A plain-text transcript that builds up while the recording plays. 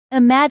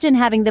Imagine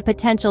having the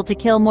potential to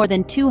kill more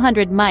than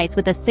 200 mice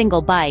with a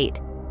single bite.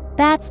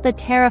 That's the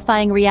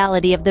terrifying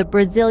reality of the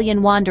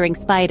Brazilian wandering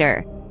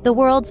spider, the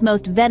world's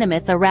most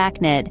venomous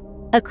arachnid,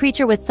 a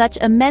creature with such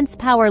immense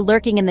power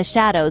lurking in the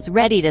shadows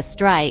ready to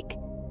strike.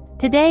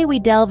 Today we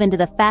delve into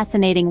the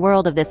fascinating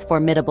world of this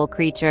formidable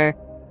creature.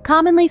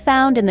 Commonly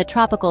found in the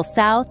tropical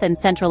South and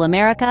Central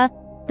America,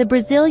 the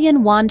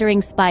Brazilian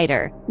wandering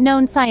spider,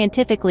 known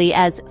scientifically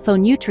as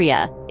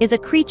Phoneutria, is a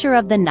creature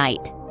of the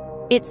night.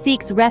 It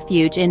seeks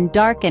refuge in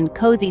dark and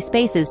cozy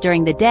spaces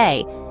during the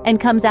day and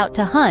comes out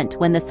to hunt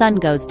when the sun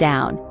goes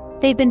down.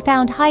 They've been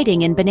found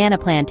hiding in banana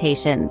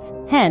plantations,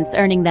 hence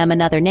earning them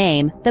another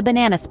name, the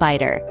banana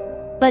spider.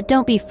 But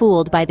don't be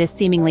fooled by this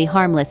seemingly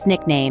harmless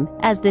nickname,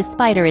 as this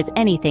spider is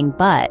anything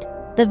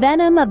but. The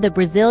venom of the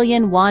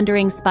Brazilian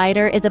wandering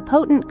spider is a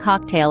potent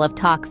cocktail of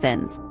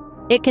toxins.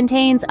 It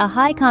contains a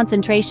high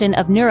concentration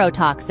of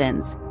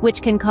neurotoxins,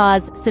 which can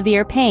cause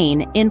severe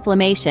pain,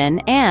 inflammation,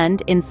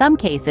 and, in some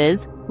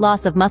cases,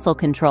 loss of muscle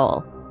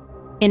control.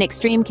 In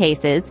extreme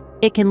cases,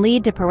 it can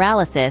lead to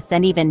paralysis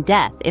and even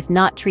death if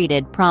not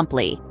treated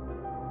promptly.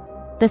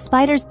 The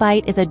spider's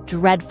bite is a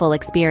dreadful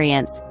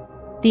experience.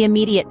 The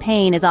immediate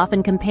pain is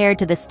often compared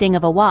to the sting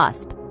of a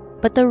wasp,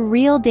 but the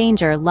real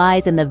danger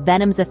lies in the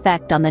venom's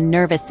effect on the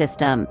nervous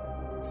system.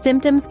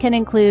 Symptoms can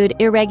include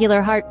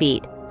irregular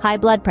heartbeat, high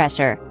blood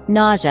pressure,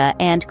 nausea,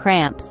 and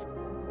cramps.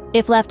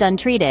 If left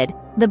untreated,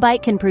 the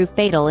bite can prove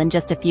fatal in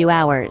just a few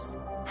hours.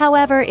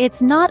 However,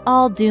 it's not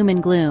all doom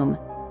and gloom.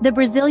 The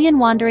Brazilian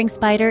wandering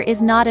spider is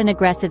not an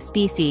aggressive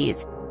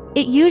species.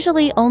 It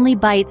usually only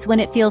bites when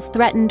it feels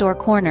threatened or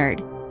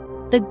cornered.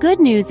 The good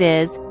news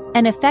is,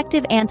 an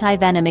effective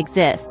anti-venom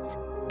exists,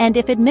 and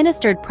if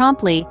administered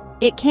promptly,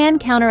 it can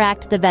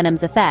counteract the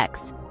venom's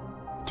effects.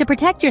 To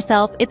protect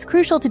yourself, it's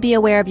crucial to be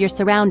aware of your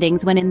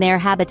surroundings when in their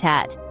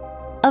habitat.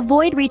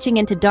 Avoid reaching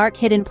into dark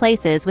hidden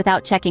places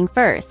without checking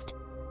first.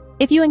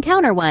 If you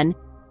encounter one,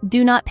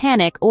 do not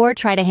panic or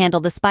try to handle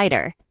the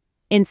spider.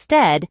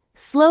 Instead,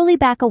 slowly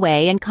back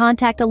away and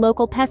contact a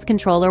local pest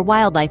control or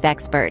wildlife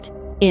expert.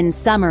 In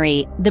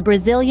summary, the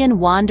Brazilian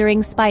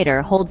wandering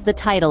spider holds the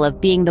title of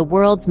being the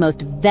world's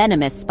most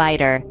venomous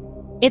spider.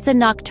 It's a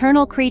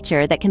nocturnal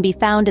creature that can be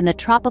found in the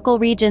tropical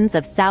regions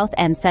of South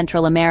and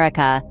Central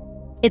America.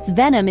 Its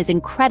venom is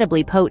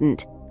incredibly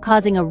potent,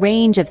 causing a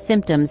range of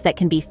symptoms that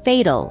can be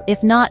fatal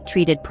if not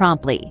treated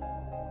promptly.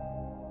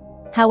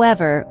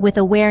 However, with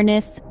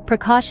awareness,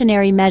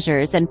 precautionary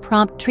measures, and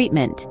prompt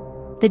treatment,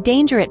 the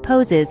danger it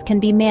poses can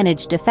be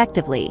managed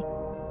effectively.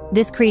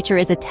 This creature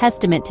is a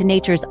testament to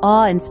nature's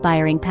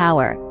awe-inspiring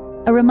power,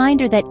 a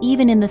reminder that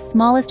even in the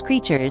smallest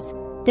creatures,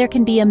 there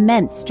can be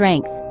immense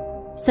strength.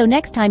 So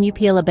next time you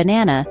peel a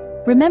banana,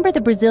 remember the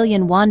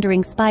Brazilian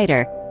wandering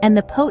spider and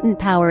the potent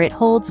power it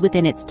holds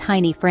within its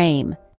tiny frame.